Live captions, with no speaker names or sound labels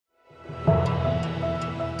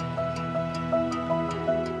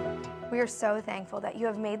We are so thankful that you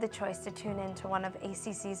have made the choice to tune in to one of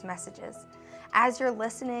ACC's messages. As you're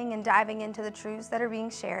listening and diving into the truths that are being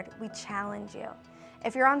shared, we challenge you.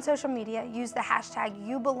 If you're on social media, use the hashtag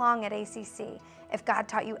YouBelongAtACC if God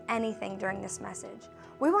taught you anything during this message.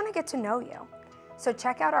 We want to get to know you. So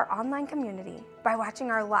check out our online community by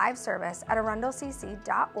watching our live service at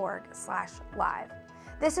arundelcc.org/live.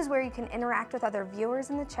 This is where you can interact with other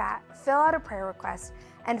viewers in the chat, fill out a prayer request,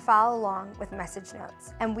 and follow along with message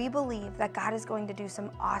notes. And we believe that God is going to do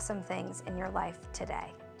some awesome things in your life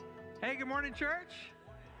today. Hey, good morning, church.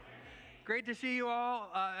 Great to see you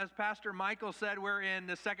all. As Pastor Michael said, we're in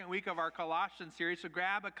the second week of our Colossians series, so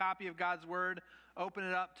grab a copy of God's Word, open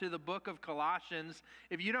it up to the book of Colossians.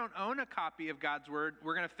 If you don't own a copy of God's Word,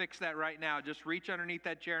 we're going to fix that right now. Just reach underneath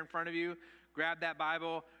that chair in front of you, grab that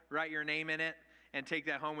Bible, write your name in it, and take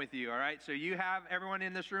that home with you, all right? So everyone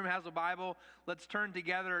in this room has a Bible. Let's turn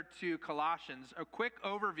together to Colossians. A quick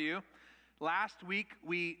overview. Last week,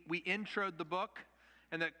 we introed the book,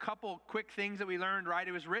 and a couple quick things that we learned, right?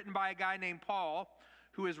 It was written by a guy named Paul,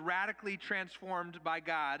 who is radically transformed by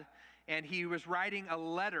God, and he was writing a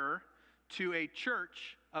letter to a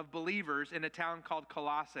church of believers in a town called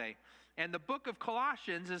Colossae. And the book of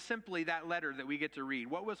Colossians is simply that letter that we get to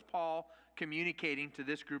read. What was Paul communicating to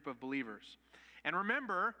this group of believers? And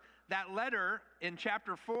remember, that letter in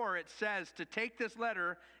chapter 4, it says to take this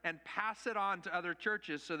letter and pass it on to other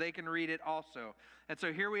churches so they can read it also. And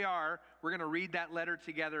so here we are. We're going to read that letter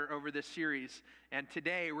together over this series. And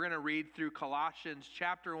today we're going to read through Colossians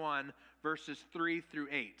chapter 1, verses 3 through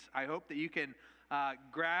 8. I hope that you can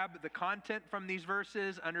grab the content from these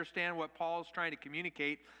verses, understand what Paul's trying to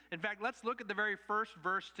communicate. In fact, let's look at the very first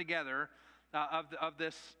verse together of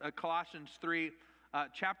this Colossians 3,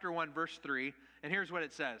 chapter 1, verse 3. And here's what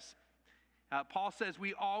it says. Paul says,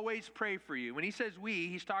 we always pray for you. When he says we,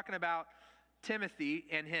 he's talking about Timothy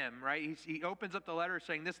and him, right? He opens up the letter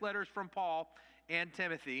saying, this letter is from Paul and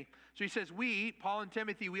Timothy. So he says, we, Paul and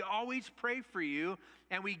Timothy, we always pray for you,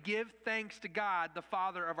 and we give thanks to God, the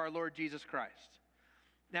Father of our Lord Jesus Christ.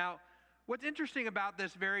 Now, what's interesting about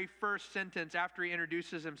this very first sentence after he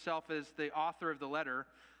introduces himself as the author of the letter,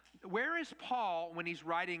 where is Paul when he's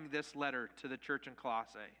writing this letter to the church in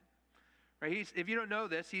Colossae? Right? If you don't know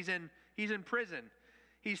this, he's in prison.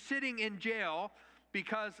 He's sitting in jail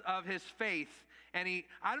because of his faith. And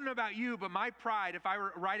I don't know about you, but my pride, if I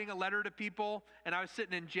were writing a letter to people and I was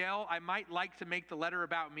sitting in jail, I might like to make the letter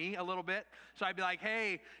about me a little bit. So I'd be like,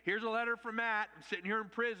 hey, here's a letter from Matt. I'm sitting here in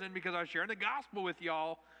prison because I was sharing the gospel with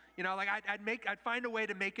y'all. You know, like I'd find a way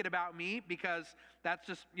to make it about me because that's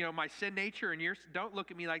just, my sin nature. And yours, don't look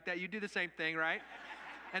at me like that. You do the same thing, right?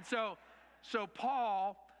 And so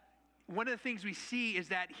Paul, one of the things we see is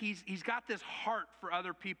that he's got this heart for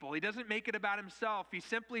other people. He doesn't make it about himself. He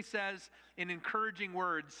simply says in encouraging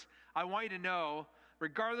words, I want you to know,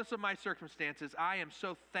 regardless of my circumstances, I am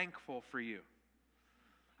so thankful for you.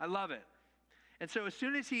 I love it. And so as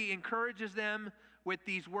soon as he encourages them with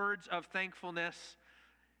these words of thankfulness,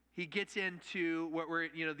 he gets into what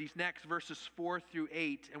these next verses 4 through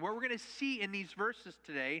 8. And what we're going to see in these verses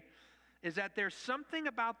today is that there's something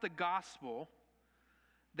about the gospel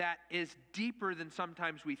that is deeper than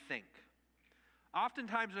sometimes we think.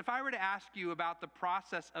 Oftentimes, if I were to ask you about the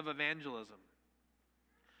process of evangelism,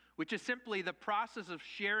 which is simply the process of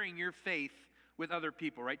sharing your faith with other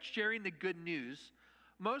people, right? Sharing the good news,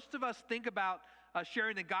 most of us think about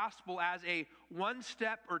sharing the gospel as a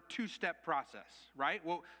one-step or two-step process, right?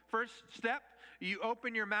 Well, first step, you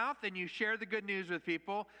open your mouth and you share the good news with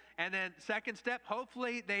people. And then second step,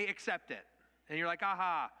 hopefully they accept it. And you're like,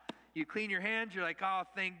 aha. You clean your hands, you're like, oh,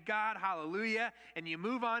 thank God, hallelujah, and you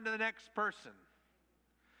move on to the next person.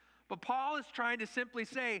 But Paul is trying to simply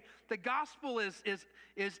say the gospel is an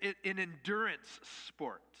endurance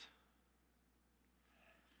sport.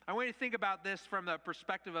 I want you to think about this from the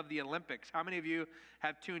perspective of the Olympics. How many of you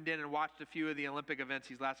have tuned in and watched a few of the Olympic events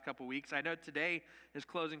these last couple weeks? I know today is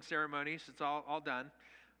closing ceremonies. It's all done.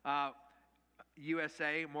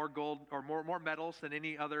 USA, more gold or more medals than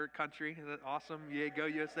any other country. Is that awesome? Yeah, go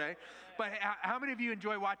USA. But how many of you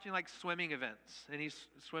enjoy watching like swimming events? Any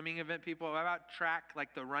swimming event people? How about track,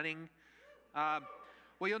 like the running?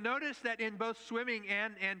 Well, you'll notice that in both swimming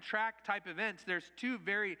and track type events, there's two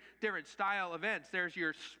very different style events. There's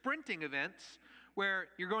your sprinting events, where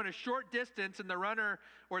you're going a short distance and the runner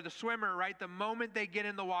or the swimmer, right, the moment they get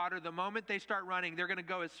in the water, the moment they start running, they're going to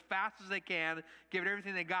go as fast as they can, give it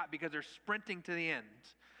everything they got because they're sprinting to the end.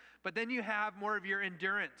 But then you have more of your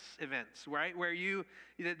endurance events, right, where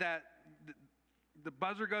the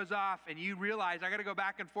buzzer goes off and you realize I got to go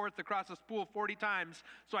back and forth across the spool 40 times,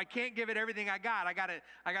 so I can't give it everything I got. I got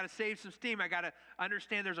to save some steam. I got to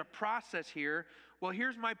understand there's a process here. Well,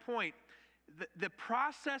 here's my point. The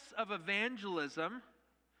process of evangelism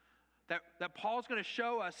that Paul's going to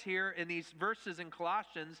show us here in these verses in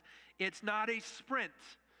Colossians, it's not a sprint.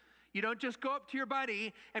 You don't just go up to your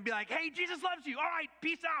buddy and be like, hey, Jesus loves you. All right,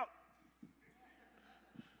 peace out.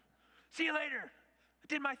 See you later. I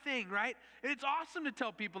did my thing, right? And it's awesome to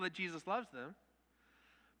tell people that Jesus loves them.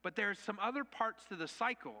 But there's some other parts to the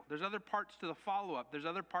cycle. There's other parts to the follow-up. There's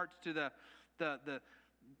other parts to the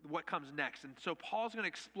what comes next. And so Paul's going to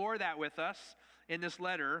explore that with us in this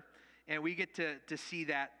letter, and we get to see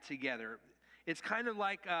that together. It's kind of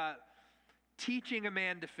like teaching a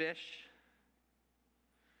man to fish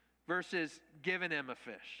versus giving him a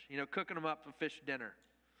fish, cooking him up a fish dinner.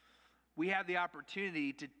 We have the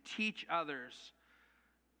opportunity to teach others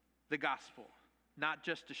the gospel, not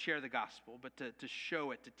just to share the gospel, but to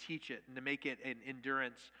show it, to teach it, and to make it an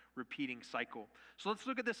endurance repeating cycle. So let's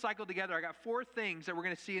look at this cycle together. I got 4 things that we're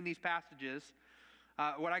going to see in these passages,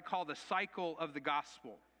 what I call the cycle of the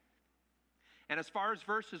gospel. And as far as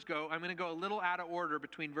verses go, I'm going to go a little out of order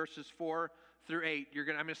between verses 4 through 8. I'm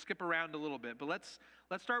going to skip around a little bit, but let's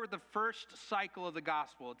start with the first cycle of the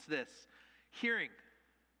gospel. It's this: hearing.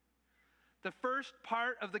 The first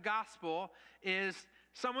part of the gospel is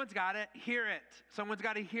someone's got to hear it. Someone's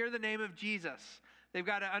got to hear the name of Jesus. They've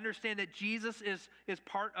got to understand that Jesus is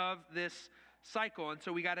part of this cycle. And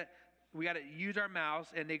so we got to use our mouths,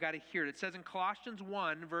 and they got to hear it. It says in Colossians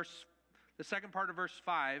 1, the second part of verse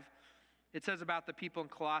 5, it says about the people in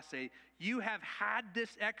Colossae, you have had this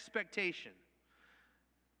expectation.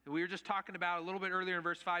 We were just talking about a little bit earlier in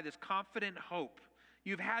verse 5, this confident hope.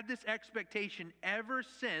 You've had this expectation ever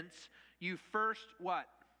since you first what?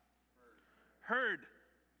 Heard.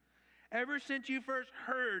 Ever since you first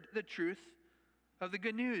heard the truth of the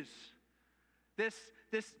good news. This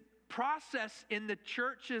process in the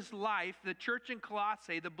church's life, the church in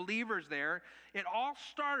Colossae, the believers there, it all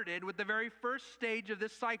started with the very first stage of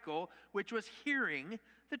this cycle, which was hearing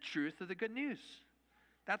the truth of the good news.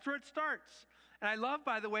 That's where it starts. And I love,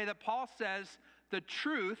 by the way, that Paul says the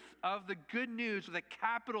truth of the good news with a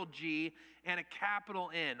capital G and a capital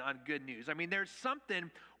N on good news. I mean, there's something,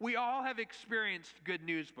 we all have experienced good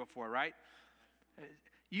news before, right?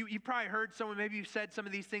 You probably heard someone, maybe you've said some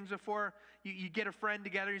of these things before. You get a friend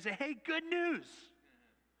together, you say, hey, good news.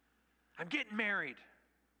 I'm getting married.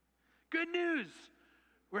 Good news.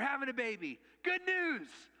 We're having a baby. Good news.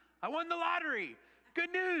 I won the lottery.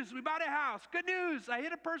 Good news. We bought a house. Good news. I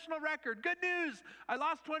hit a personal record. Good news. I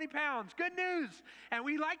lost 20 pounds. Good news. And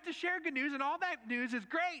we like to share good news, and all that news is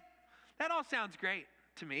great. That all sounds great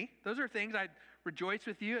to me. Those are things I'd rejoice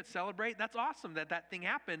with you, I'd celebrate. That's awesome that thing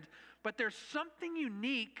happened. But there's something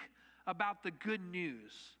unique about the good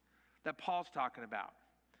news that Paul's talking about.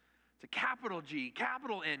 It's a capital G,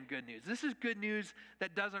 capital N good news. This is good news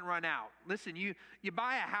that doesn't run out. Listen, you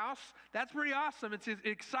buy a house, that's pretty awesome. It's an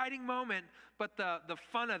exciting moment, but the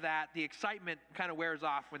fun of that, the excitement kind of wears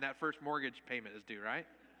off when that first mortgage payment is due, right?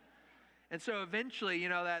 And so eventually,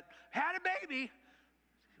 that had a baby,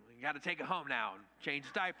 you got to take it home now and change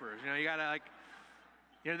diapers. You got to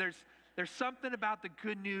there's something about the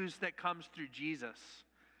good news that comes through Jesus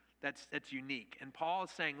that's unique. And Paul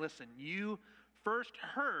is saying, listen, you first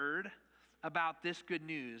heard about this good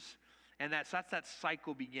news, and that's that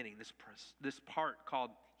cycle beginning, this part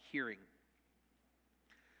called hearing.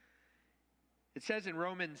 It says in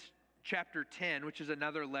Romans chapter 10, which is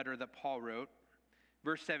another letter that Paul wrote,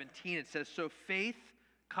 verse 17, it says, so faith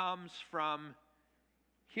comes from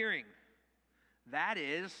hearing. That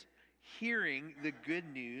is, hearing the good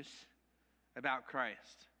news about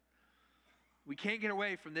Christ. We can't get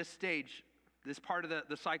away from this stage, this part of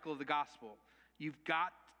the cycle of the gospel. You've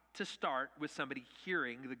got to start with somebody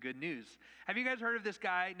hearing the good news. Have you guys heard of this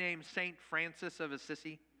guy named St. Francis of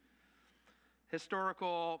Assisi?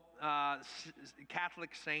 Historical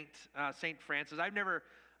Catholic saint, St. Francis. I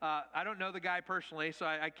don't know the guy personally, so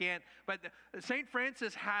I can't. But St.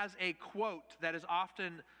 Francis has a quote that is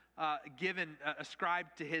often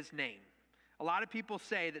ascribed to his name. A lot of people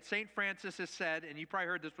say that St. Francis has said, and you probably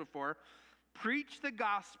heard this before, preach the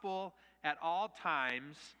gospel at all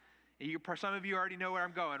times. Some of you already know where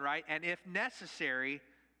I'm going, right? And if necessary,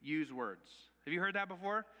 use words. Have you heard that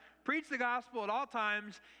before? Preach the gospel at all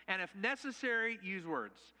times, and if necessary, use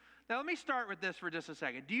words. Now, let me start with this for just a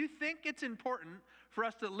second. Do you think it's important for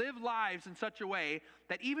us to live lives in such a way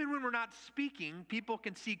that even when we're not speaking, people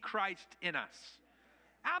can see Christ in us?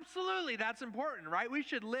 Absolutely, that's important, right? We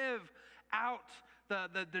should live out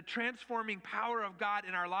the transforming power of God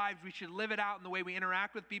in our lives. We should live it out in the way we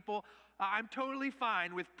interact with people. I'm totally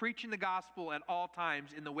fine with preaching the gospel at all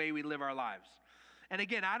times in the way we live our lives. And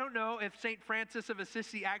again, I don't know if St. Francis of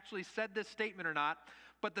Assisi actually said this statement or not,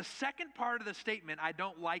 but the second part of the statement I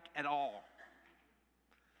don't like at all.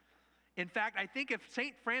 In fact, I think if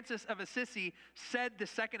St. Francis of Assisi said the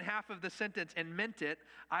second half of the sentence and meant it,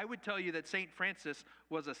 I would tell you that St. Francis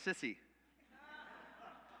was a sissy.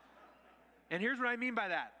 And here's what I mean by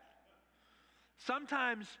that.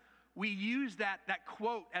 Sometimes we use that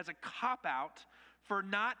quote as a cop-out for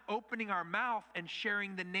not opening our mouth and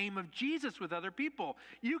sharing the name of Jesus with other people.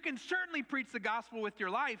 You can certainly preach the gospel with your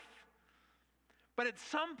life, but at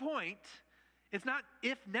some point, it's not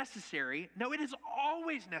if necessary. No, it is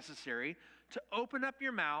always necessary to open up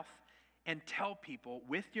your mouth and tell people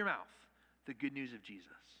with your mouth the good news of Jesus.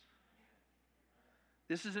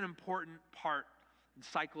 This is an important part and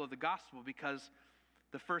cycle of the gospel, because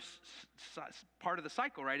the first part of the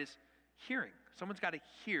cycle, right, is hearing. Someone's got to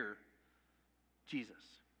hear Jesus.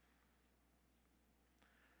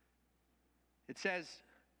 It says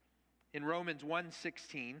in Romans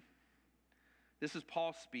 1:16, this is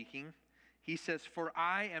Paul speaking. He says, "For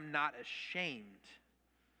I am not ashamed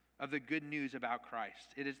of the good news about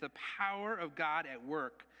Christ. It is the power of God at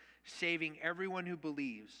work, saving everyone who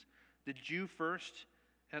believes, the Jew first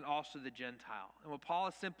and also the Gentile." And what Paul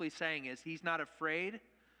is simply saying is he's not afraid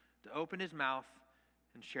to open his mouth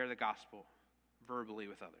and share the gospel verbally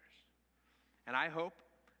with others. And I hope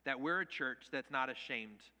that we're a church that's not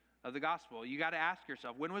ashamed of the gospel. You got to ask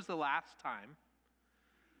yourself, when was the last time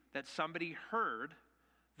that somebody heard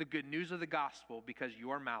the good news of the gospel because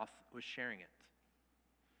your mouth was sharing it?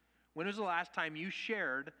 When was the last time you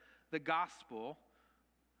shared the gospel?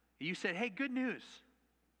 You said, hey, good news.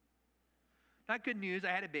 Not good news,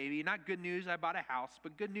 I had a baby. Not good news, I bought a house,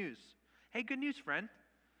 but good news. Hey, good news, friend.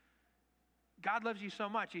 God loves you so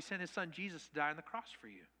much, he sent his son Jesus to die on the cross for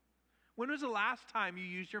you. When was the last time you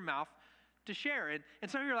used your mouth to share?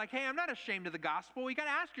 And some of you are like, hey, I'm not ashamed of the gospel. You got to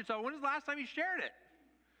ask yourself, when was the last time you shared it?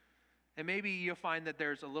 And maybe you'll find that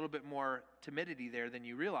there's a little bit more timidity there than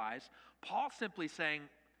you realize. Paul's simply saying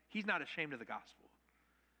he's not ashamed of the gospel.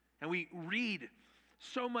 And we read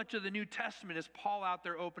so much of the New Testament as Paul out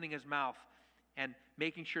there opening his mouth and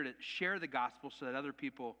making sure to share the gospel so that other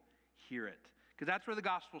people hear it. Because that's where the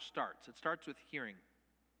gospel starts. It starts with hearing.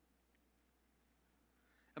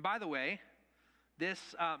 And by the way, this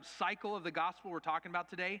cycle of the gospel we're talking about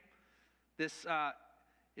today,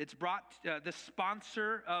 it's brought, the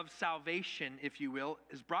sponsor of salvation, if you will,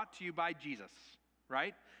 is brought to you by Jesus,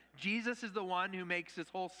 right? Jesus is the one who makes this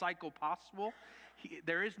whole cycle possible.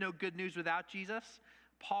 There is no good news without Jesus.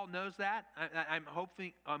 Paul knows that. I'm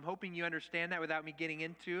hoping you understand that without me getting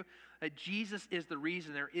into that. Jesus is the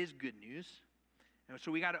reason there is good news. And so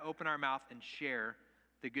we got to open our mouth and share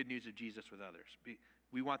the good news of Jesus with others.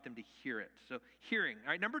 We want them to hear it. So hearing.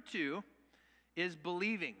 All right, number 2 is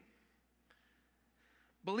believing.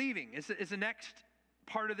 Believing is the next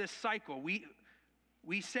part of this cycle.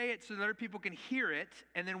 We say it so that other people can hear it,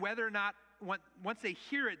 and then whether or not, once they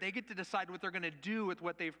hear it, they get to decide what they're going to do with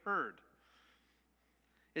what they've heard.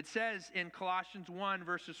 It says in Colossians 1,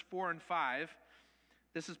 verses 4 and 5,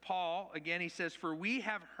 this is Paul. Again, he says, "For we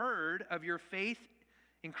have heard of your faith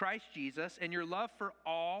in Christ Jesus and your love for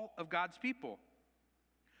all of God's people,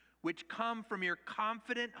 which come from your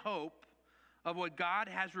confident hope of what God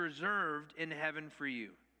has reserved in heaven for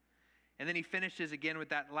you." And then he finishes again with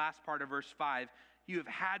that last part of verse 5. "You have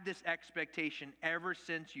had this expectation ever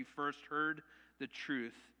since you first heard the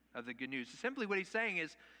truth of the good news." Simply what he's saying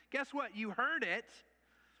is, guess what? You heard it.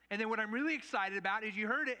 And then what I'm really excited about is you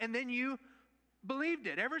heard it and then you believed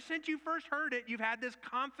it. Ever since you first heard it, you've had this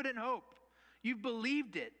confident hope. You've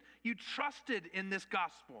believed it. You trusted in this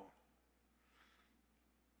gospel.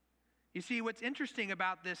 You see, what's interesting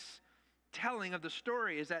about this telling of the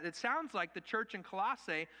story is that it sounds like the church in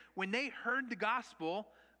Colossae, when they heard the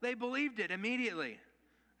gospel, they believed it immediately.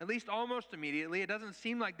 At least almost immediately. It doesn't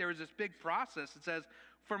seem like there was this big process. It says,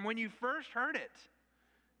 from when you first heard it,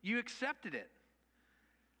 you accepted it.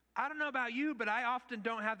 I don't know about you, but I often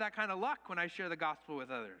don't have that kind of luck when I share the gospel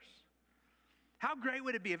with others. How great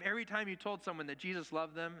would it be if every time you told someone that Jesus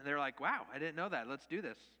loved them, they're like, wow, I didn't know that. Let's do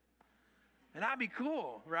this. And that'd be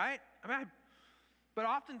cool, right? But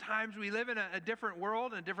oftentimes we live in a different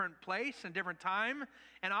world, in a different place, in a different time.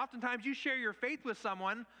 And oftentimes you share your faith with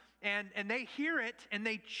someone and they hear it and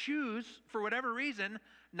they choose, for whatever reason,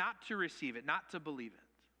 not to receive it, not to believe it.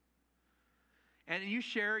 And you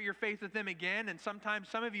share your faith with them again, and sometimes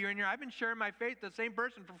some of you in here, I've been sharing my faith with the same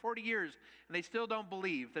person for 40 years, and they still don't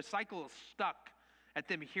believe. The cycle is stuck. at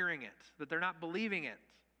them hearing it, but they're not believing it.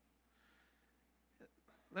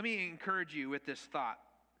 Let me encourage you with this thought.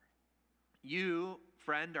 You,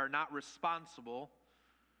 friend, are not responsible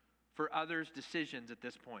for others' decisions at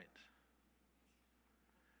this point.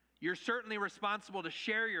 You're certainly responsible to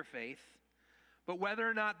share your faith, but whether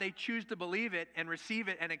or not they choose to believe it and receive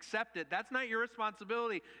it and accept it, that's not your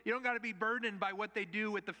responsibility. You don't got to be burdened by what they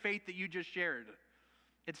do with the faith that you just shared.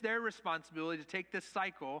 It's their responsibility to take this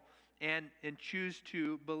cycle and choose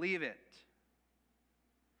to believe it.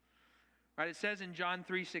 Right, it says in John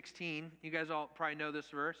 3:16, you guys all probably know this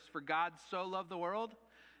verse, "For God so loved the world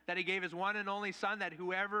that he gave his one and only Son, that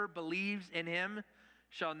whoever believes in him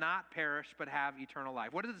shall not perish but have eternal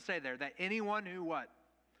life." What does it say there? That anyone who what?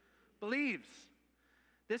 Believes.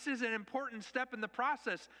 This is an important step in the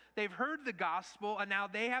process. They've heard the gospel, and now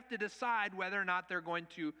they have to decide whether or not they're going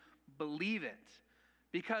to believe it.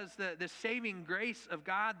 Because the saving grace of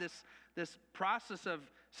God, this process of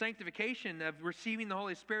sanctification, of receiving the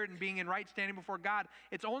Holy Spirit and being in right standing before God,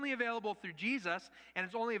 it's only available through Jesus, and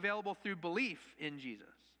it's only available through belief in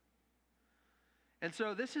Jesus. And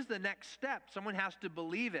so this is the next step. Someone has to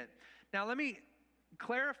believe it. Now let me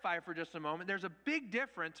clarify for just a moment. There's a big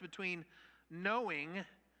difference between knowing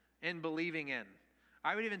and believing in.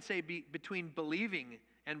 I would even say between believing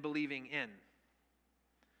and believing in.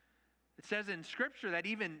 It says in Scripture that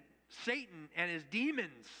even Satan and his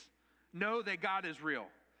demons know that God is real.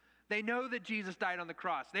 They know that Jesus died on the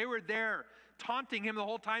cross. They were there taunting him the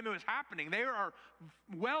whole time it was happening. They are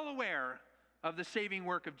well aware of the saving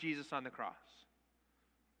work of Jesus on the cross.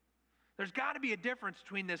 There's got to be a difference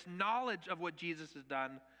between this knowledge of what Jesus has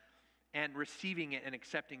done and receiving it and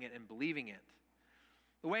accepting it and believing it.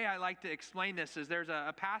 The way I like to explain this is there's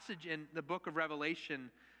a passage in the book of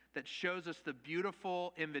Revelation that shows us the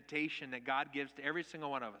beautiful invitation that God gives to every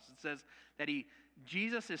single one of us. It says that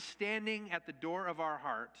Jesus is standing at the door of our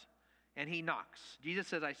heart and he knocks. Jesus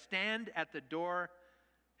says, "I stand at the door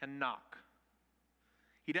and knock."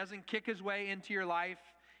 He doesn't kick his way into your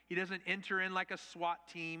life. He doesn't enter in like a SWAT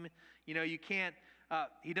team. You know,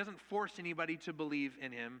 he doesn't force anybody to believe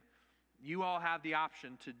in him. You all have the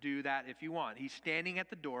option to do that if you want. He's standing at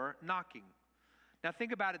the door knocking. Now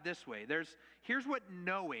think about it this way. Here's what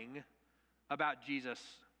knowing about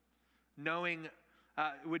Jesus, knowing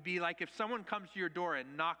would be like if someone comes to your door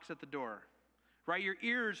and knocks at the door, right? Your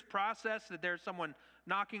ears process that there's someone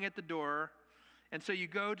knocking at the door, and so you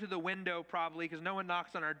go to the window probably, because no one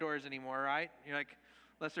knocks on our doors anymore, right? You're like,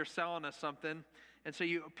 unless they're selling us something. And so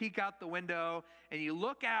you peek out the window and you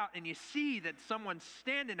look out and you see that someone's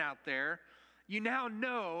standing out there. You now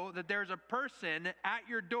know that there's a person at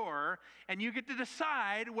your door and you get to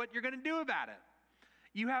decide what you're going to do about it.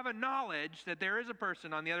 You have a knowledge that there is a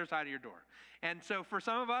person on the other side of your door. And so for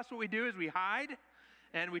some of us, what we do is we hide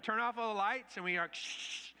and we turn off all the lights and we are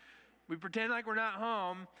shh. We pretend like we're not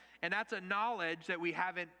home, and that's a knowledge that we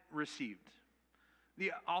haven't received.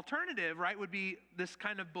 The alternative, right, would be this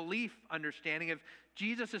kind of belief understanding of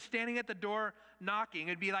Jesus is standing at the door knocking.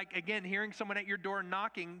 It'd be like, again, hearing someone at your door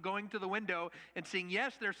knocking, going to the window and seeing,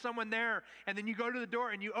 yes, there's someone there. And then you go to the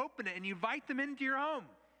door and you open it and you invite them into your home.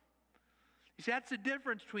 You see, that's the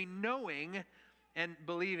difference between knowing and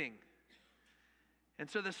believing. And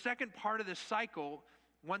so the second part of this cycle,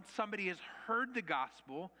 once somebody has heard the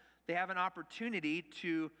gospel, they have an opportunity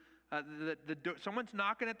to, someone's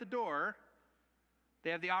knocking at the door. They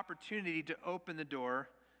have the opportunity to open the door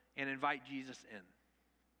and invite Jesus in.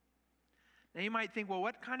 Now you might think, well,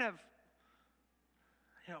 what kind of,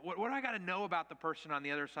 what do I got to know about the person on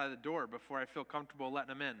the other side of the door before I feel comfortable letting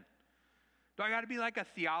them in? Do I got to be like a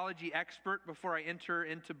theology expert before I enter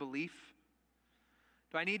into belief?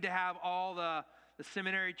 Do I need to have all the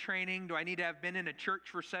seminary training? Do I need to have been in a church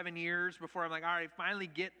for 7 years before I'm like, all right, I finally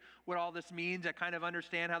get what all this means. I kind of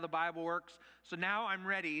understand how the Bible works. So now I'm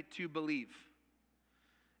ready to believe.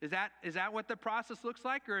 Is that what the process looks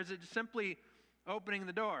like, or is it just simply opening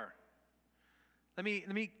the door?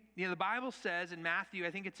 The Bible says in Matthew,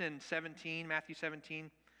 I think it's in Matthew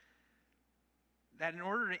 17, that in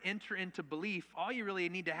order to enter into belief, all you really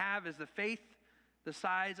need to have is the faith the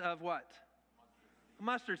size of what? A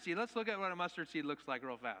mustard seed. Let's look at what a mustard seed looks like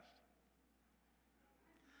real fast.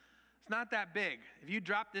 It's not that big. If you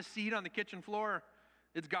drop this seed on the kitchen floor,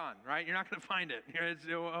 it's gone, right? You're not going to find it. It's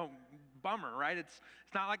bummer, right? It's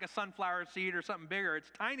not like a sunflower seed or something bigger. It's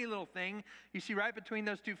a tiny little thing you see right between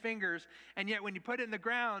those two fingers, and yet when you put it in the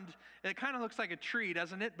ground, it kind of looks like a tree,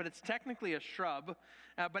 doesn't it? But it's technically a shrub,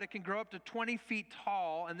 but it can grow up to 20 feet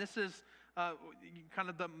tall, and this is kind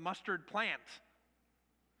of the mustard plant.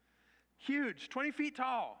 Huge, 20 feet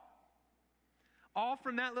tall, all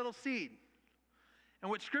from that little seed. And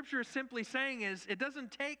what Scripture is simply saying is it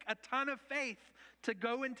doesn't take a ton of faith to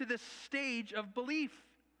go into this stage of belief.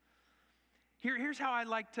 Here's how I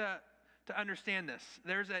like to understand this.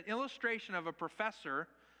 There's an illustration of a professor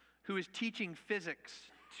who is teaching physics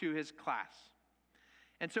to his class.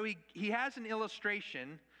 And so he has an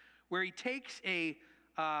illustration where he takes a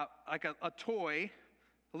toy,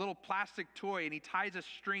 a little plastic toy, and he ties a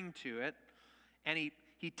string to it, and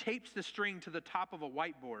he tapes the string to the top of a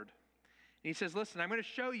whiteboard. And he says, listen, I'm going to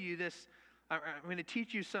show you this, I'm going to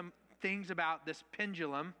teach you some things about this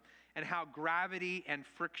pendulum and how gravity and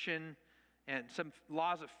friction and some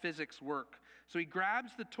laws of physics work. So he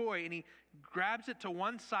grabs the toy and he grabs it to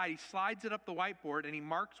one side, he slides it up the whiteboard, and he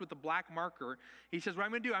marks with a black marker. He says, what I'm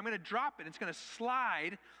going to do, I'm going to drop it. It's going to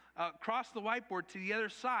slide across the whiteboard to the other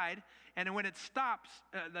side, and then when it stops,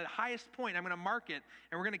 the highest point, I'm going to mark it,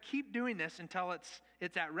 and we're going to keep doing this until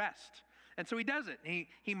it's at rest. And so he does it.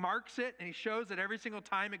 He marks it, and he shows that every single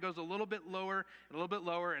time it goes a little bit lower and a little bit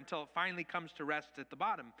lower until it finally comes to rest at the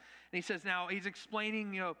bottom. And he says, now he's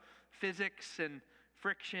explaining, physics and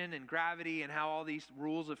friction and gravity and how all these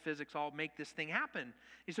rules of physics all make this thing happen.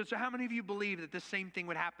 He said, so how many of you believe that this same thing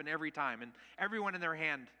would happen every time? And everyone in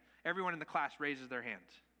the class raises their hands.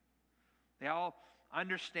 They all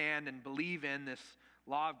understand and believe in this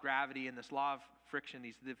law of gravity and this law of friction,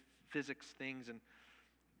 the physics things. And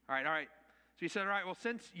all right. So he said, all right, well,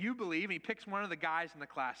 since you believe, and he picks one of the guys in the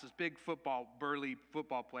class, this big burly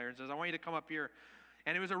football player, and says, I want you to come up here.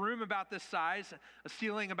 And it was a room about this size, a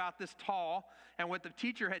ceiling about this tall. And what the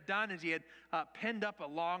teacher had done is he had pinned up a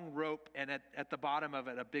long rope, and at the bottom of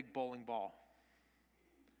it, a big bowling ball.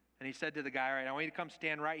 And he said to the guy, all right, I want you to come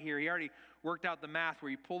stand right here. He already worked out the math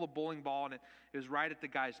where you pull the bowling ball, and it was right at the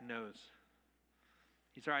guy's nose.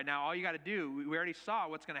 He said, all right, now all you got to do, we already saw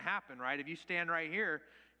what's going to happen, right? If you stand right here,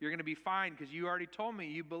 you're going to be fine because you already told me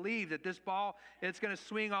you believe that this ball, it's going to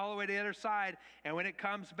swing all the way to the other side, and when it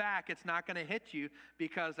comes back, it's not going to hit you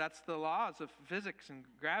because that's the laws of physics and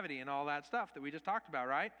gravity and all that stuff that we just talked about,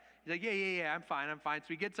 right? He's like, yeah, I'm fine. So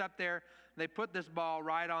he gets up there, and they put this ball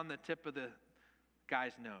right on the tip of the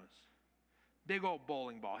guy's nose. Big old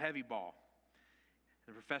bowling ball, heavy ball.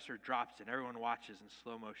 The professor drops it, and everyone watches in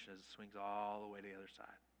slow motion as it swings all the way to the other side.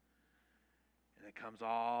 And it comes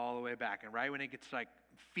all the way back. And right when it gets like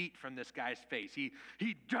feet from this guy's face, he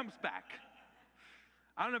jumps back.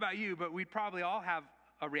 I don't know about you, but we'd probably all have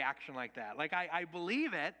a reaction like that. Like, I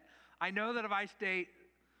believe it. I know that if I stay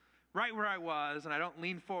right where I was and I don't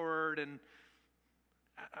lean forward, and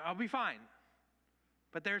I'll be fine.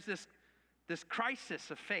 But there's this crisis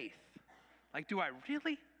of faith. Like, do I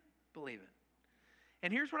really believe it?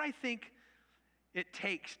 And here's what I think it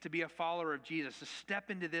takes to be a follower of Jesus, to step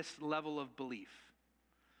into this level of belief.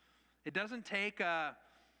 It doesn't take,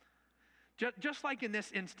 just like in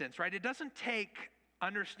this instance, right? It doesn't take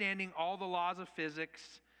understanding all the laws of physics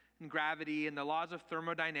and gravity and the laws of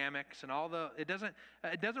thermodynamics and it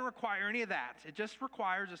doesn't require any of that. It just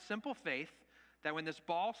requires a simple faith that when this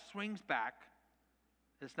ball swings back,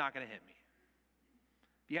 it's not going to hit me.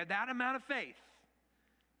 If you have that amount of faith,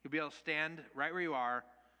 you'll be able to stand right where you are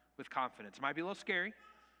with confidence. It might be a little scary, but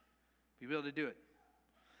you'll be able to do it.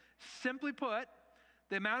 Simply put,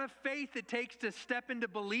 the amount of faith it takes to step into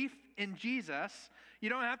belief in Jesus, you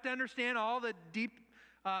don't have to understand all the deep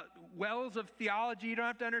wells of theology. You don't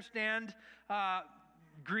have to understand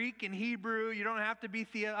Greek and Hebrew. You don't have to be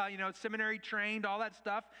seminary trained, all that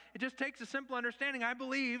stuff. It just takes a simple understanding. I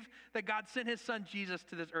believe that God sent his son Jesus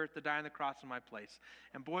to this earth to die on the cross in my place.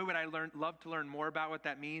 And boy, would I love to learn more about what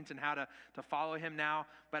that means and how to follow him now.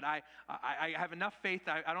 But I have enough faith.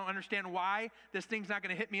 I don't understand why this thing's not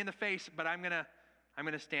going to hit me in the face, but I'm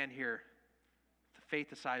going to stand here with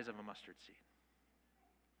faith the size of a mustard seed.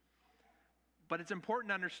 But it's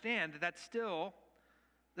important to understand that that's still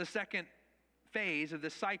the second phase of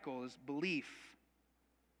this cycle is belief.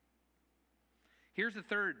 Here's the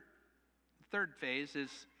third phase is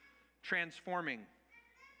transforming.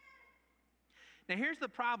 Now here's the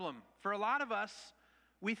problem. For a lot of us,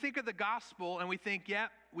 we think of the gospel and we think,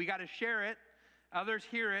 we got to share it. Others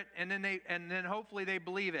hear it, and then hopefully they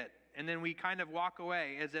believe it. And then we kind of walk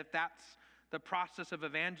away as if that's the process of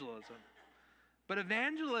evangelism. But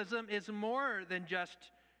evangelism is more than just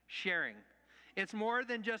sharing. It's more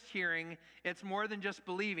than just hearing. It's more than just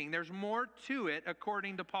believing. There's more to it,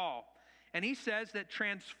 according to Paul. And he says that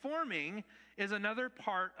transforming is another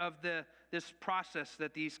part of this process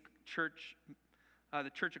that the church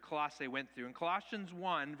of Colossae went through. In Colossians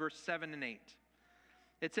 1, verse 7 and 8,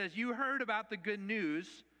 it says, you heard about the good news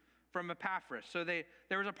from Epaphras. So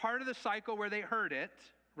there was a part of the cycle where they heard it,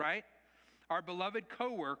 right? Our beloved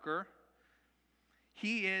co-worker,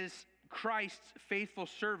 he is Christ's faithful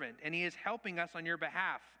servant, and he is helping us on your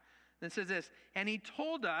behalf. Then it says this, and he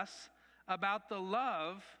told us about the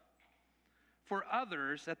love for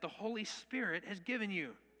others that the Holy Spirit has given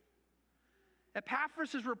you.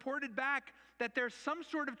 Epaphras has reported back that there's some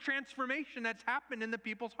sort of transformation that's happened in the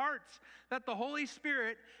people's hearts, that the Holy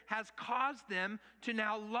Spirit has caused them to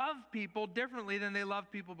now love people differently than they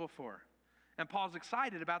loved people before. And Paul's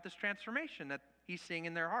excited about this transformation that he's seeing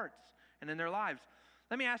in their hearts and in their lives.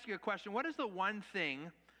 Let me ask you a question. What is the one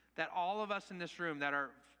thing that all of us in this room that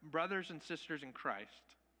are brothers and sisters in Christ,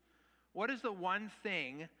 what is the one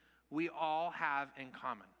thing we all have in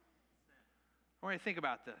common? I want you to think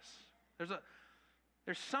about this.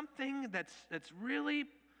 There's something that's really,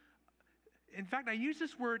 in fact, I use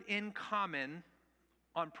this word in common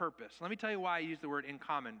on purpose. Let me tell you why I use the word in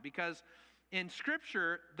common. Because in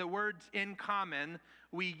Scripture, the words in common,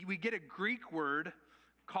 we get a Greek word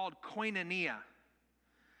called koinonia.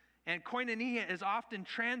 And koinonia is often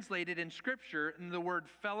translated in Scripture in the word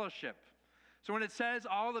fellowship. So when it says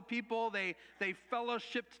all the people, they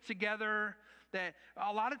fellowshipped together, that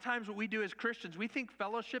a lot of times what we do as Christians, we think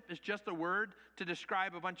fellowship is just a word to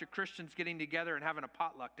describe a bunch of Christians getting together and having a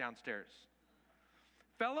potluck downstairs.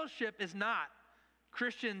 Fellowship is not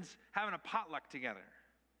Christians having a potluck together.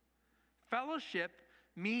 Fellowship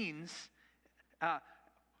means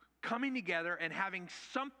coming together and having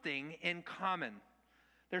something in common.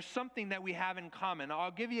 There's something that we have in common. I'll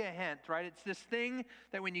give you a hint, right? It's this thing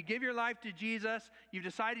that when you give your life to Jesus, you've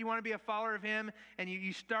decided you want to be a follower of him, and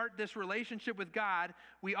you start this relationship with God,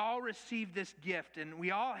 we all receive this gift, and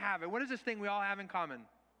we all have it. What is this thing we all have in common?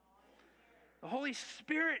 The Holy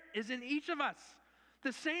Spirit is in each of us.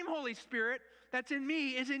 The same Holy Spirit that's in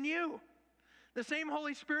me is in you. The same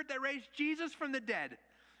Holy Spirit that raised Jesus from the dead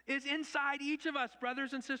is inside each of us,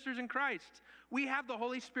 brothers and sisters in Christ. We have the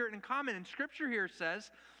Holy Spirit in common. And Scripture here says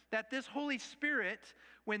that this Holy Spirit,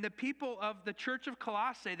 when the people of the church of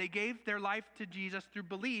Colossae, they gave their life to Jesus through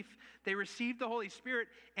belief, they received the Holy Spirit,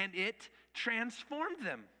 and it transformed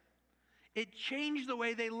them. It changed the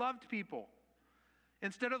way they loved people.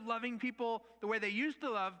 Instead of loving people the way they used to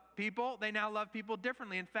love people, they now love people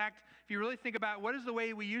differently. In fact, if you really think about what is the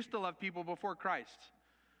way we used to love people before Christ,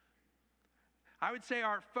 I would say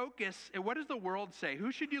our focus, what does the world say?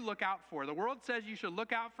 Who should you look out for? The world says you should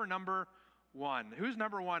look out for number one. Who's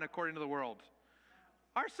number one according to the world?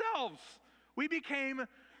 Ourselves. We became,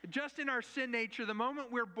 just in our sin nature, the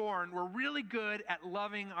moment we're born, we're really good at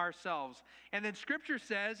loving ourselves. And then Scripture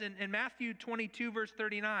says in Matthew 22, verse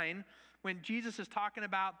 39, when Jesus is talking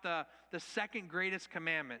about the second greatest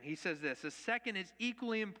commandment, he says this, the second is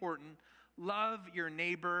equally important, love your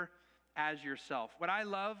neighbor as yourself. What I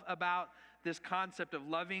love about this concept of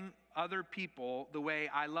loving other people the way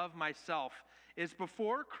I love myself is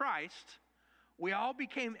before Christ, we all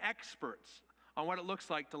became experts on what it looks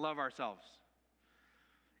like to love ourselves.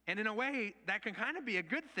 And in a way, that can kind of be a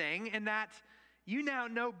good thing in that you now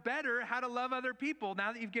know better how to love other people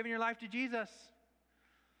now that you've given your life to Jesus.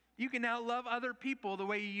 You can now love other people the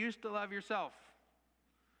way you used to love yourself.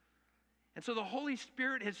 And so the Holy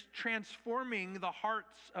Spirit is transforming the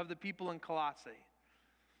hearts of the people in Colossae.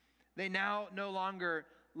 They now no longer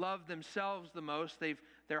love themselves the most.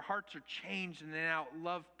 Their hearts are changed, and they now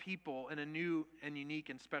love people in a new and unique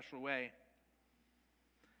and special way.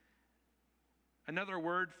 Another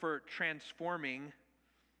word for transforming,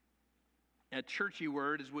 a churchy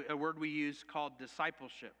word, is a word we use called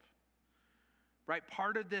discipleship. Right?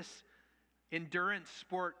 Part of this endurance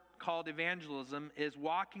sport called evangelism is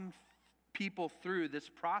walking people through this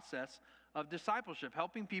process of discipleship,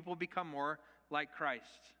 helping people become more like Christ.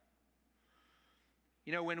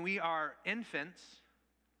 You know, when we are infants,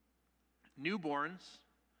 newborns,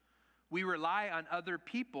 we rely on other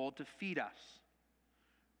people to feed us,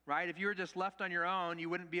 right? If you were just left on your own, you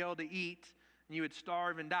wouldn't be able to eat, and you would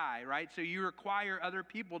starve and die, right? So you require other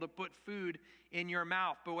people to put food in your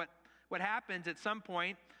mouth. But what happens at some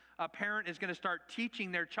point, a parent is going to start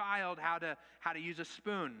teaching their child how to use a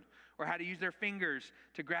spoon or how to use their fingers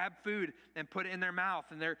to grab food and put it in their mouth.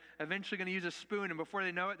 And they're eventually going to use a spoon, and before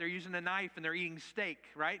they know it, they're using a knife and they're eating steak,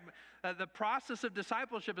 right? The process of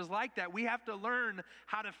discipleship is like that. We have to learn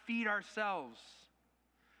how to feed ourselves.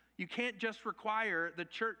 You can't just require the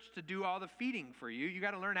church to do all the feeding for you. You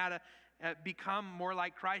got to learn how to become more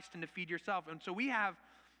like Christ and to feed yourself. And so we have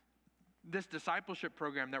this discipleship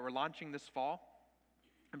program that we're launching this fall.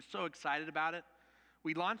 I'm so excited about it.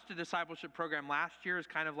 We launched a discipleship program last year as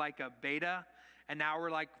kind of like a beta, and now we're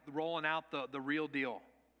like rolling out the real deal.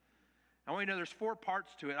 I want you to know there's 4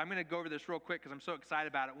 parts to it. I'm going to go over this real quick because I'm so excited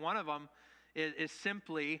about it. One of them is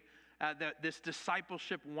simply this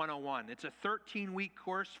Discipleship 101. It's a 13-week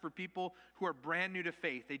course for people who are brand new to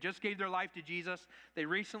faith. They just gave their life to Jesus. They've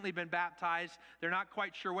recently been baptized. They're not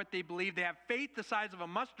quite sure what they believe. They have faith the size of a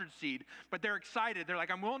mustard seed, but they're excited. They're like,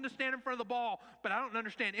 I'm willing to stand in front of the ball, but I don't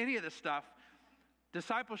understand any of this stuff.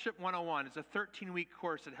 Discipleship 101 is a 13-week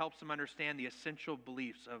course that helps them understand the essential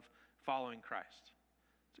beliefs of following Christ.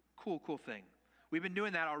 It's a cool thing. We've been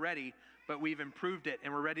doing that already, but we've improved it,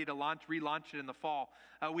 and we're ready to relaunch it in the fall.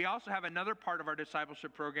 We also have another part of our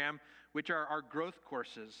discipleship program, which are our growth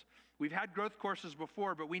courses. We've had growth courses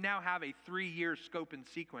before, but we now have a 3-year scope and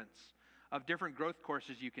sequence of different growth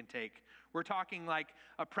courses you can take. We're talking like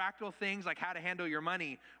practical things like how to handle your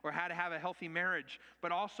money or how to have a healthy marriage,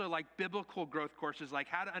 but also like biblical growth courses, like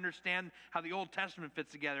how to understand how the Old Testament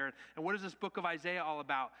fits together and what is this book of Isaiah all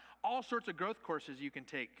about. All sorts of growth courses you can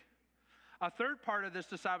take. A third part of this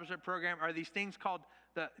discipleship program are these things called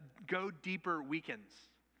the Go Deeper Weekends.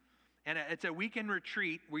 And it's a weekend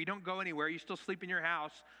retreat where you don't go anywhere. You still sleep in your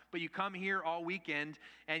house, but you come here all weekend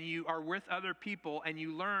and you are with other people and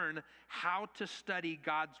you learn how to study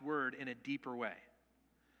God's word in a deeper way.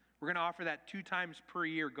 We're going to offer that 2 times per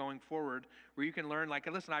year going forward, where you can learn,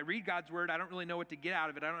 like, listen, I read God's word. I don't really know what to get out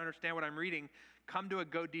of it. I don't understand what I'm reading. Come to a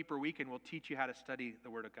Go Deeper Weekend. We'll teach you how to study the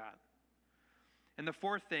word of God. And the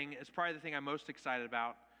fourth thing is probably the thing I'm most excited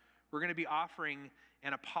about. We're going to be offering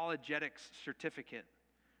an apologetics certificate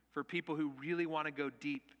for people who really want to go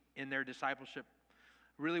deep in their discipleship,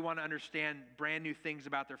 really want to understand brand new things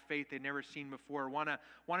about their faith they've never seen before, want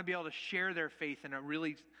to be able to share their faith in a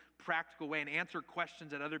really practical way and answer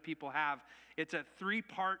questions that other people have. It's a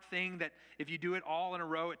 3-part thing that if you do it all in a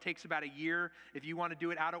row, it takes about a year. If you want to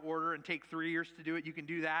do it out of order and take 3 years to do it, you can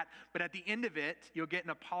do that. But at the end of it, you'll get an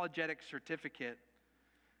apologetic certificate.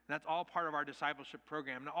 And that's all part of our discipleship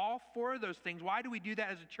program. And all 4 of those things, why do we do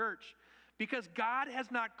that as a church? Because God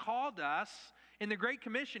has not called us in the Great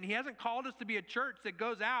Commission. He hasn't called us to be a church that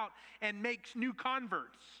goes out and makes new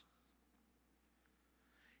converts.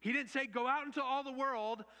 He didn't say, go out into all the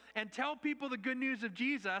world and tell people the good news of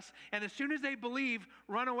Jesus, and as soon as they believe,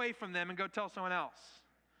 run away from them and go tell someone else.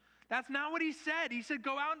 That's not what he said. He said,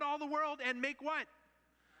 go out into all the world and make what?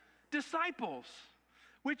 Disciples,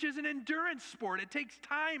 which is an endurance sport. It takes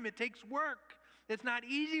time. It takes work. It's not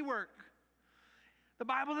easy work. The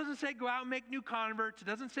Bible doesn't say go out and make new converts. It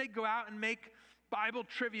doesn't say go out and make Bible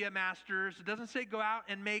trivia masters. It doesn't say go out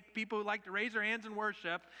and make people who like to raise their hands and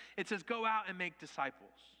worship. It says go out and make disciples.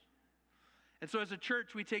 And so as a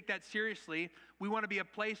church, we take that seriously. We want to be a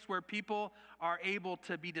place where people are able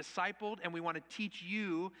to be discipled, and we want to teach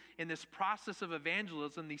you in this process of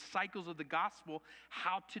evangelism, these cycles of the gospel,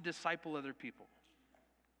 how to disciple other people.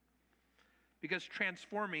 Because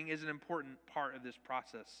transforming is an important part of this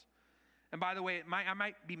process. And by the way, I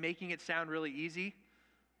might be making it sound really easy.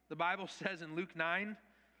 The Bible says in Luke 9,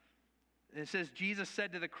 it says, Jesus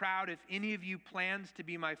said to the crowd, if any of you plans to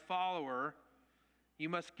be my follower, you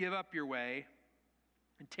must give up your way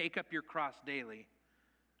and take up your cross daily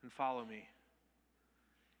and follow me.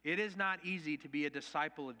 It is not easy to be a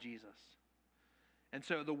disciple of Jesus. And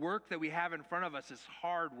so the work that we have in front of us is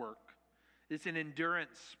hard work. It's an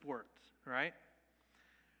endurance sport, right?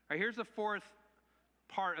 All right, here's the 4th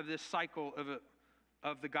part of this cycle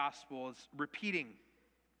of the gospel is repeating.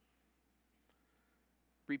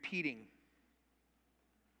 Repeating.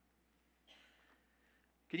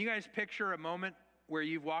 Can you guys picture a moment where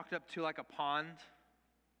you've walked up to like a pond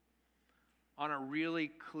on a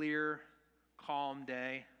really clear, calm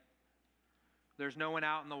day? There's no one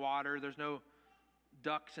out in the water. There's no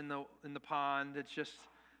ducks in the pond. It's just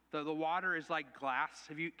the water is like glass.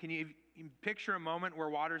 Can you picture a moment where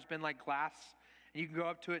water's been like glass? And you can go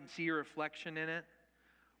up to it and see your reflection in it?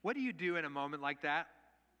 What do you do in a moment like that?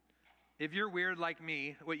 If you're weird like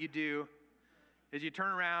me, what you do is you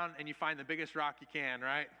turn around and you find the biggest rock you can,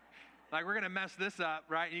 right? Like, we're going to mess this up,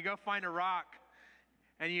 right? And you go find a rock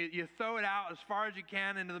and you throw it out as far as you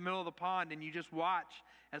can into the middle of the pond, and you just watch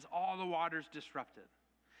as all the water's disrupted.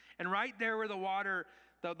 And right there where the water,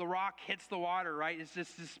 the rock hits the water, right? It's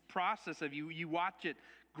just this process of you watch it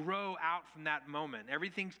grow out from that moment.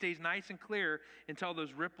 Everything stays nice and clear until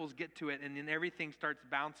those ripples get to it, and then everything starts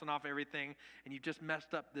bouncing off everything, and you've just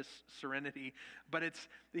messed up this serenity. But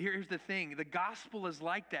here's the thing. The gospel is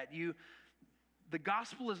like that. The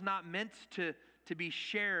gospel is not meant to be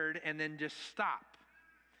shared and then just stop.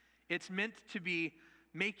 It's meant to be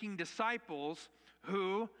making disciples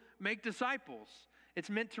who make disciples. It's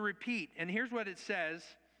meant to repeat. And here's what it says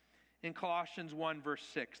in Colossians 1, verse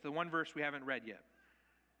 6, the one verse we haven't read yet.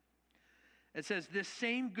 It says, this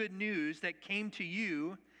same good news that came to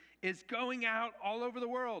you is going out all over the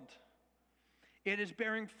world. It is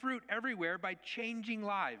bearing fruit everywhere by changing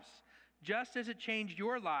lives, just as it changed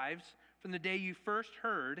your lives from the day you first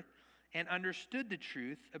heard and understood the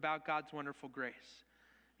truth about God's wonderful grace.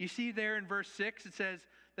 You see there in verse 6, it says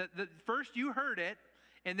that first you heard it,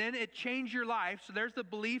 and then it changed your life. So there's the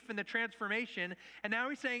belief and the transformation. And now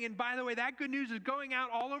he's saying, and by the way, that good news is going out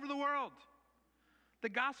all over the world. The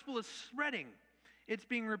gospel is spreading. It's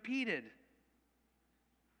being repeated.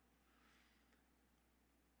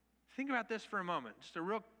 Think about this for a moment. Just a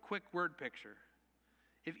real quick word picture.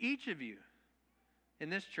 If each of you in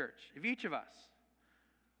this church, if each of us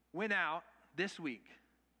went out this week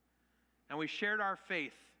and we shared our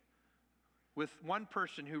faith with one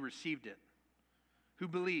person who received it, who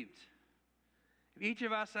believed. If each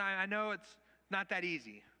of us, and I know it's not that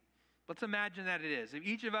easy, let's imagine that it is. If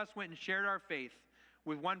each of us went and shared our faith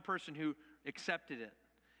with one person who accepted it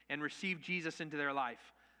and received Jesus into their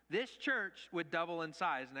life, this church would double in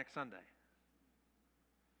size next Sunday.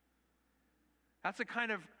 That's the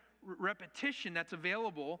kind of repetition that's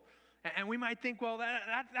available. And we might think, well,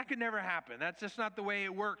 that could never happen. That's just not the way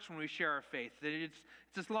it works when we share our faith. It's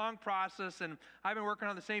this long process, and I've been working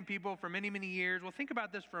on the same people for many, many years. Well, think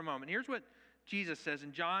about this for a moment. Here's what Jesus says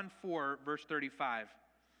in John 4, verse 35.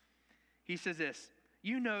 He says this,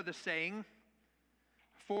 you know the saying,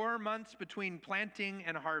 4 months between planting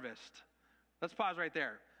and harvest. Let's pause right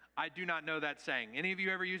there. I do not know that saying. Any of you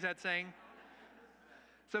ever use that saying?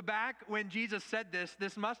 So back when Jesus said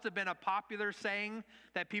this must have been a popular saying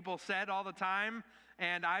that people said all the time,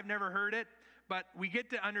 and I've never heard it, but we get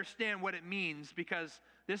to understand what it means because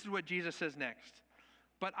this is what Jesus says next.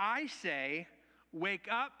 But I say, wake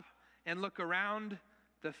up and look around.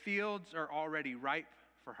 The fields are already ripe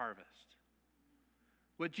for harvest.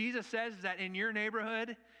 What Jesus says is that in your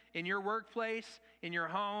neighborhood, in your workplace, in your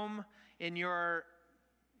home, in your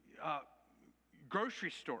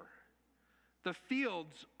grocery store, the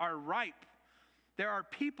fields are ripe. There are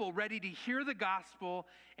people ready to hear the gospel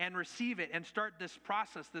and receive it and start this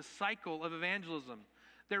process, this cycle of evangelism.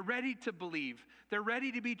 They're ready to believe. They're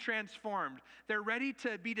ready to be transformed. They're ready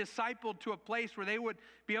to be discipled to a place where they would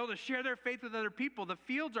be able to share their faith with other people. The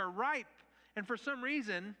fields are ripe. And for some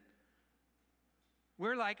reason,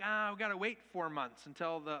 we're like, we've got to wait 4 months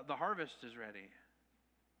until the harvest is ready.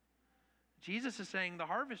 Jesus is saying the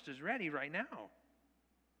harvest is ready right now.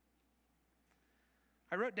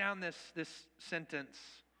 I wrote down this sentence.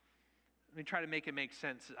 Let me try to make it make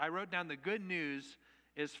sense. I wrote down the good news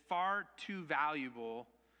is far too valuable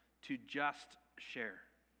to just share.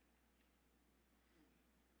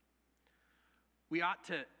 We ought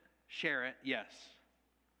to share it, yes.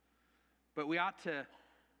 But we ought to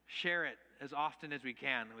share it as often as we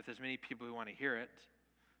can with as many people who want to hear it,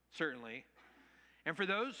 certainly. And for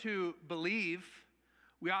those who believe,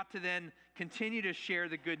 we ought to then continue to share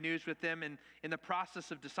the good news with them in the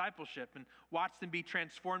process of discipleship and watch them be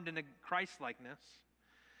transformed into Christ-likeness.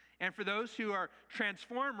 And for those who are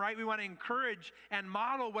transformed, right, we want to encourage and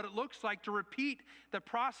model what it looks like to repeat the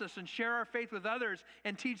process and share our faith with others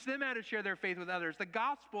and teach them how to share their faith with others. The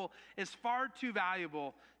gospel is far too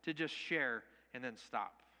valuable to just share and then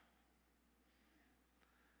stop.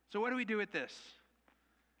 So what do we do with this?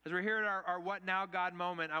 As we're here at our What Now God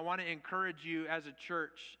moment, I want to encourage you as a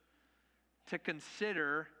church to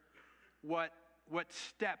consider what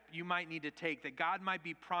step you might need to take, that God might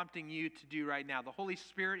be prompting you to do right now. The Holy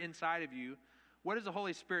Spirit inside of you, what is the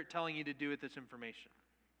Holy Spirit telling you to do with this information?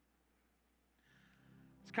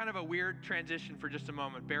 It's kind of a weird transition for just a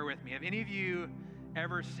moment. Bear with me. Have any of you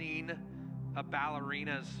ever seen a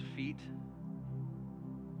ballerina's feet?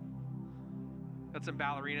 Got some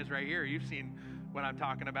ballerinas right here. You've seen what I'm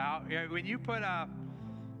talking about. When you put a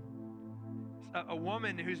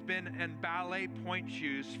woman who's been in ballet point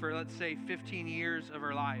shoes for, let's say, 15 years of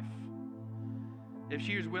her life, if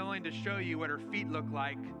she was willing to show you what her feet look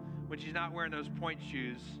like when she's not wearing those point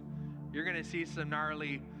shoes, you're going to see some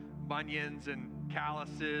gnarly bunions and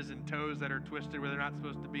calluses and toes that are twisted where they're not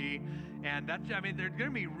supposed to be. And they're going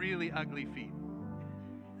to be really ugly feet.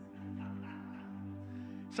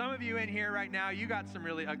 Some of you in here right now, you got some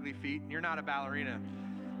really ugly feet, and you're not a ballerina.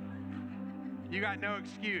 You got no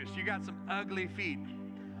excuse. You got some ugly feet.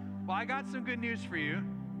 Well, I got some good news for you.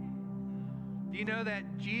 Do you know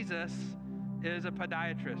that Jesus is a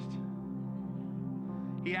podiatrist?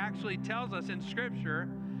 He actually tells us in Scripture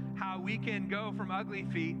how we can go from ugly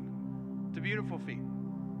feet to beautiful feet.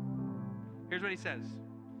 Here's what he says.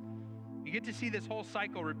 You get to see this whole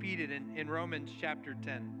cycle repeated in Romans chapter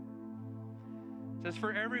 10. It says,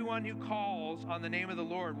 for everyone who calls on the name of the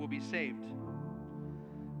Lord will be saved.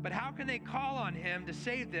 But how can they call on him to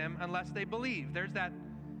save them unless they believe? There's that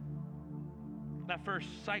that first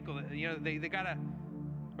cycle, they got to,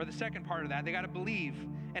 or the second part of that, they got to believe.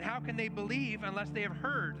 And how can they believe unless they have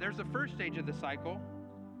heard? There's the first stage of the cycle.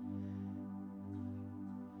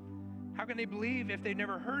 How can they believe if they've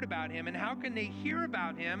never heard about him? And how can they hear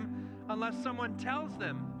about him unless someone tells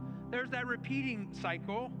them? There's that repeating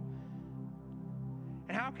cycle.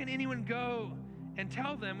 And how can anyone go and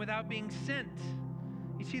tell them without being sent?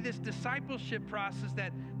 You see this discipleship process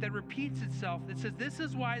that repeats itself. It says, this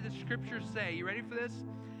is why the scriptures say, you ready for this?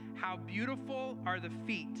 How beautiful are the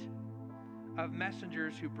feet of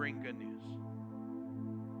messengers who bring good news.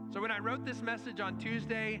 So when I wrote this message on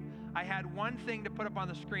Tuesday, I had one thing to put up on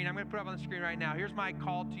the screen. I'm going to put it up on the screen right now. Here's my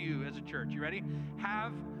call to you as a church. You ready?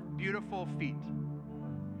 Have beautiful feet.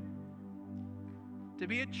 To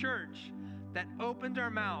be a church that opens our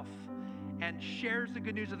mouth and shares the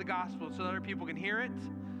good news of the gospel so that other people can hear it,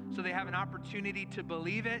 so they have an opportunity to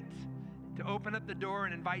believe it, to open up the door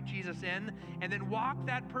and invite Jesus in, and then walk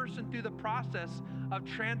that person through the process of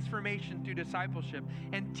transformation through discipleship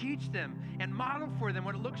and teach them and model for them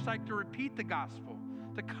what it looks like to repeat the gospel,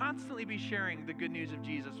 to constantly be sharing the good news of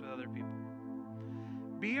Jesus with other people.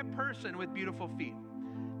 Be a person with beautiful feet.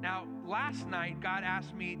 Now, last night, God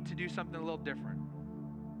asked me to do something a little different.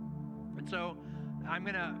 And so I'm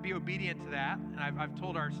going to be obedient to that. And I've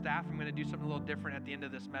told our staff I'm going to do something a little different at the end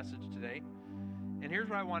of this message today. And here's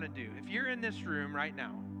what I want to do. If you're in this room right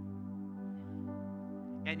now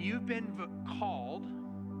and you've been called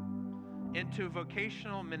into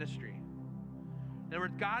vocational ministry, in other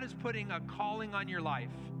words, God is putting a calling on your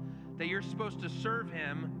life that you're supposed to serve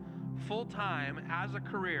him full-time as a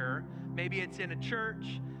career. Maybe it's in a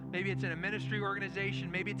church, maybe it's in a ministry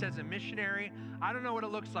organization, maybe it's as a missionary. I don't know what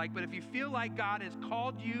it looks like, but if you feel like God has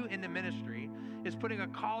called you into ministry, is putting a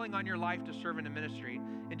calling on your life to serve in a ministry,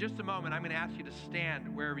 in just a moment, I'm going to ask you to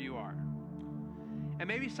stand wherever you are. And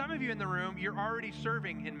maybe some of you in the room, you're already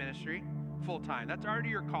serving in ministry full-time. That's already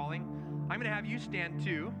your calling. I'm going to have you stand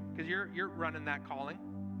too, because you're running that calling.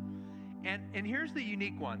 And here's the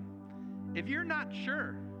unique one. If you're not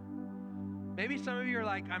sure, maybe some of you are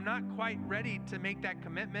like, I'm not quite ready to make that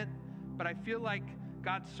commitment, but I feel like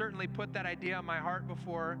God certainly put that idea on my heart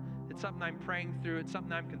before. It's something I'm praying through. It's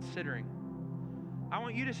something I'm considering. I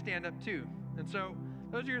want you to stand up too. And so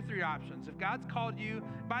those are your three options. If God's called you,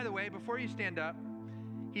 by the way, before you stand up,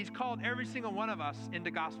 he's called every single one of us into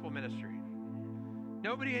gospel ministry.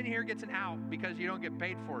 Nobody in here gets an out because you don't get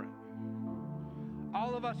paid for it.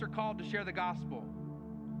 All of us are called to share the gospel.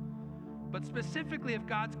 But specifically, if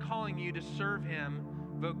God's calling you to serve him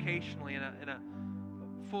vocationally in a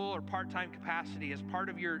full or part-time capacity as part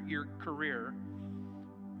of your career,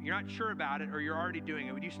 you're not sure about it or you're already doing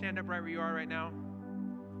it, would you stand up right where you are right now?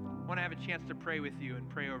 I want to have a chance to pray with you and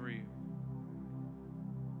pray over you.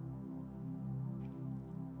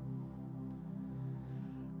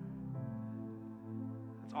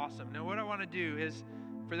 That's awesome. Now what I want to do is,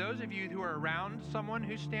 for those of you who are around someone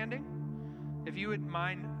who's standing, if you would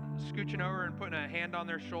mind scooching over and putting a hand on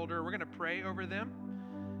their shoulder, we're going to pray over them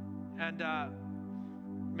and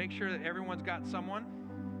make sure that everyone's got someone.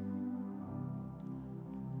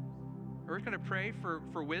 We're just going to pray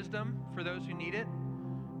for wisdom for those who need it.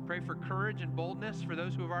 Pray for courage and boldness for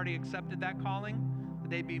those who have already accepted that calling, that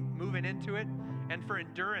they'd be moving into it, and for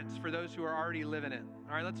endurance for those who are already living it.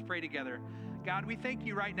 All right, let's pray together. God, we thank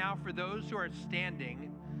you right now for those who are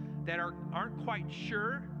standing that aren't quite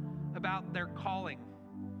sure about their calling.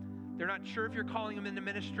 They're not sure if you're calling them into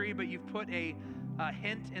ministry, but you've put a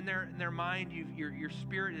hint in their mind. Your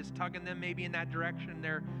spirit is tugging them maybe in that direction.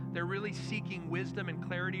 They're really seeking wisdom and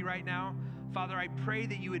clarity right now. Father, I pray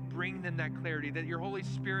that you would bring them that clarity, that your Holy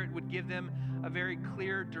Spirit would give them a very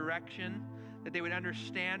clear direction, that they would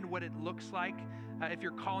understand what it looks like if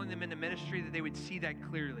you're calling them into ministry, that they would see that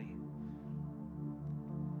clearly.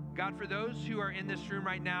 God, for those who are in this room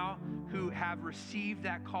right now who have received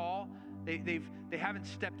that call, they haven't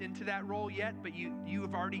stepped into that role yet, but you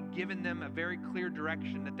have already given them a very clear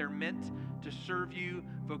direction that they're meant to serve you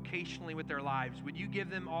vocationally with their lives. Would you give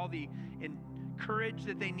them all the courage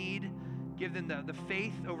that they need? Give them the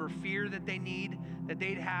faith over fear that they need, that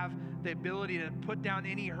they'd have the ability to put down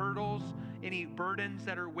any hurdles, any burdens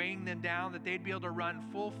that are weighing them down, that they'd be able to run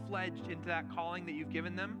full-fledged into that calling that you've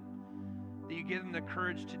given them, that you give them the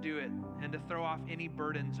courage to do it and to throw off any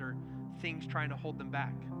burdens or things trying to hold them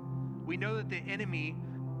back. We know that the enemy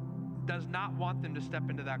does not want them to step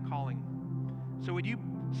into that calling. So would you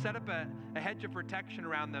set up a hedge of protection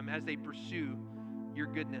around them as they pursue your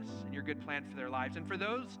goodness and your good plan for their lives? And for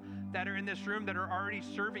those that are in this room that are already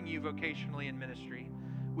serving you vocationally in ministry,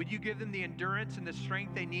 would you give them the endurance and the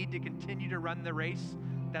strength they need to continue to run the race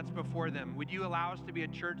that's before them. Would you allow us to be a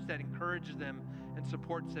church that encourages them and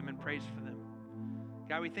supports them and prays for them?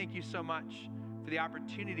 God, we thank you so much for the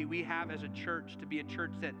opportunity we have as a church to be a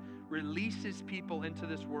church that releases people into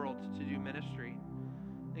this world to do ministry.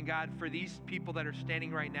 And God, for these people that are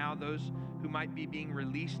standing right now, those who might be being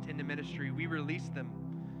released into ministry, we release them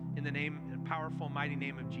in the name and powerful, mighty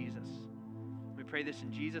name of Jesus. We pray this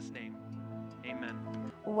in Jesus' name. Amen.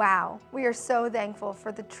 Wow, we are so thankful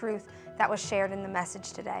for the truth that was shared in the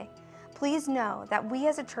message today. Please know that we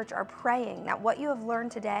as a church are praying that what you have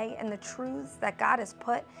learned today and the truths that God has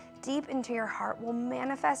put deep into your heart will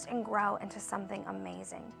manifest and grow into something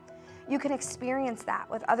amazing. You can experience that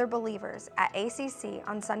with other believers at ACC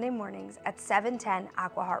on Sunday mornings at 710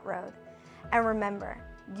 Aquahart Road. And remember,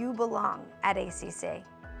 you belong at ACC.